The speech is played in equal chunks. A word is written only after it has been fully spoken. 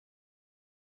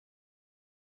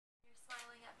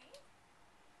smiling at me.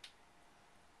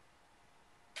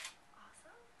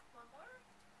 Awesome. One more.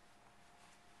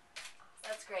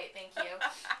 That's great, thank you.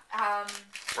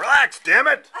 Relax, damn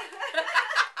it!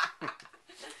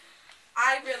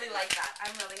 I really like that.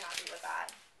 I'm really happy with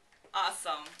that.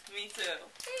 Awesome. Me too.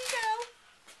 There you go.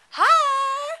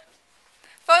 Hi!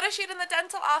 Photo shoot in the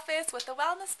dental office with the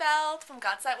wellness belt from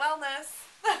Godsend Wellness.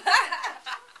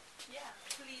 Yeah,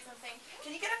 please and thank you.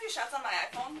 Can you get a few shots on my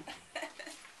iPhone?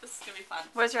 This is going to be fun.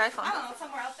 Where's your iPhone? I don't know, it's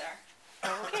somewhere out there.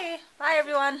 Okay. Bye,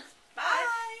 everyone.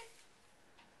 Bye.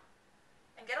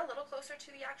 And get a little closer to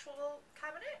the actual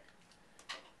cabinet.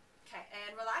 Okay,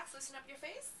 and relax. Loosen up your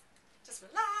face. Just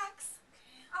relax.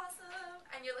 Okay. Awesome.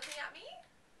 And you're looking at me?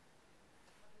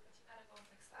 But you gotta go and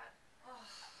fix that. Oh,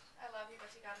 I love you, but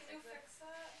you gotta fix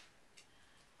that.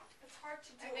 It's hard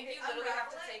to do. I think you literally have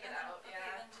to take it out. Okay,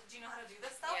 Yeah. then do you know how to do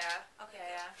this though? Yeah. Okay.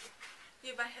 Yeah.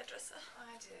 You're my hairdresser.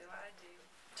 I do.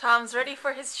 Tom's ready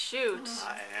for his shoot.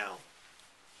 I am.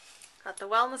 Got the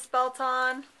wellness belt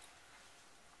on.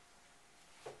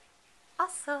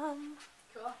 Awesome.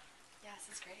 Cool. Yes,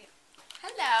 it's great.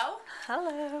 Hello.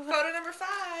 Hello. Photo number 5.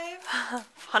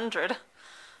 100.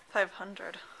 500. I don't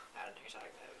know what you're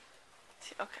talking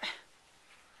about. Okay.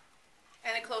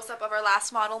 And a close-up of our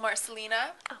last model,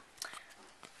 Marcelina. Oh.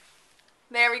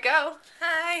 There we go.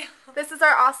 Hi. This is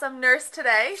our awesome nurse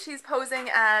today. She's posing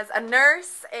as a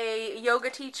nurse, a yoga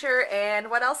teacher, and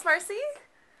what else, Marcy?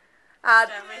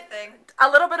 Everything. A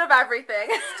little bit of everything.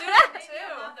 Student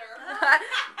too.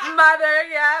 Mother,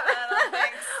 yeah. I don't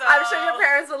think so. I'm sure your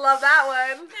parents would love that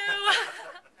one. No, I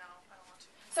don't want to.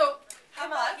 So, How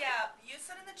about, yeah, you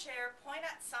sit in the chair, point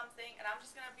at something, and I'm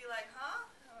just going to be like, huh?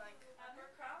 I'm like,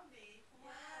 Abercrombie.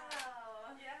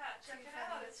 Wow. Yeah, check it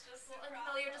out. It's just so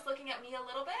until you're just looking at me a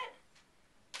little bit.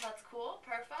 That's cool.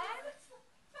 Perfect.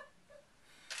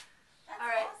 All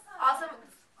right. Awesome.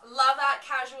 Love that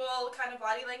casual kind of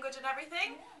body language and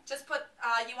everything. Yeah. Just put,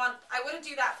 I wouldn't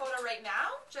do that photo right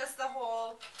now. Just the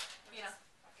whole, you know,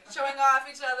 showing off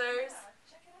each other's. Yeah,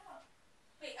 check it out.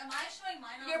 Wait, am I showing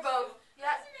mine on You're too? both.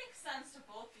 Yeah. Doesn't make sense to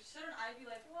both. Shouldn't I be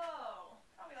like, whoa?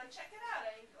 I'll be like, check it out.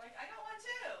 I got one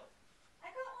too.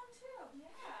 I got one too.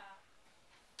 Yeah.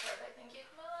 Perfect. Thank you,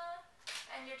 Camilla.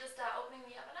 And you're just opening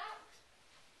the oven up.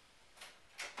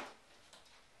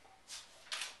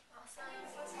 Awesome.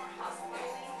 So it's more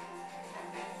hospitally.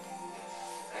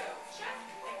 So check.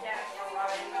 Again, you're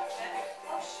already moved it.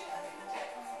 Oh shoot, I didn't do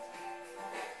it.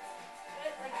 Put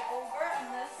it like over and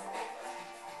this over.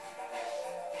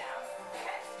 Yeah.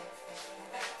 Okay.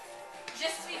 Je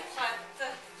suis prête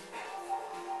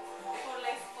pour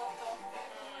les photos.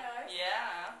 Yes.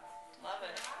 Yeah. Love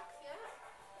it. Relax, yeah.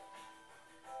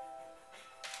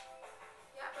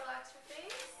 Yeah, relax your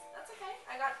face. That's okay.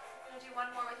 I'm gonna do one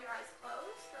more with your eyes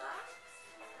closed. Relax.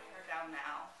 Bring her down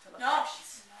now. To look No. like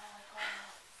she's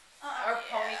Or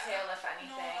ponytail, if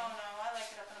anything. No. I like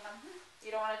it up in a bun. You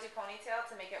don't want to do ponytail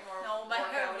to make it more No, my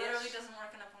hair workout-ish? literally doesn't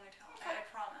work in a ponytail. I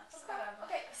promise.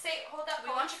 Okay, hold that.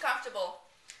 We want you comfortable.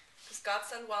 Because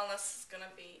Godsend Wellness is going to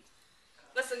be...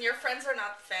 Listen, your friends are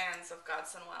not fans of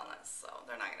Godsend Wellness, so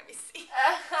they're not going to be seeing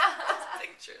those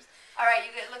pictures. All right,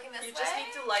 you good looking this You way? just need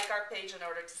to like our page in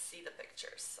order to see the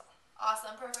pictures. So.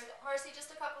 Awesome, perfect. Marcy, just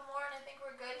a couple more, and I think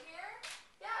we're good here.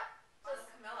 Yeah. Just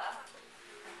Camilla.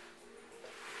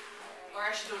 Or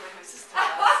I should do it with my sister.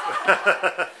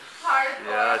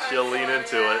 hardcore. Yeah, she'll lean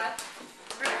into it.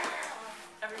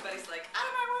 Everybody's like,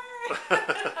 out of my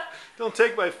way. Don't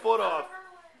take my foot off.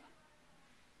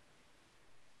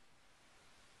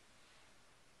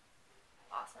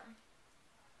 Awesome.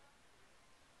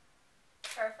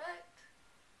 Perfect.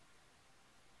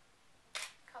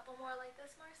 Couple more like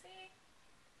this, Marcy.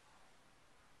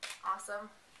 Awesome.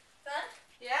 Done?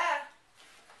 Yeah.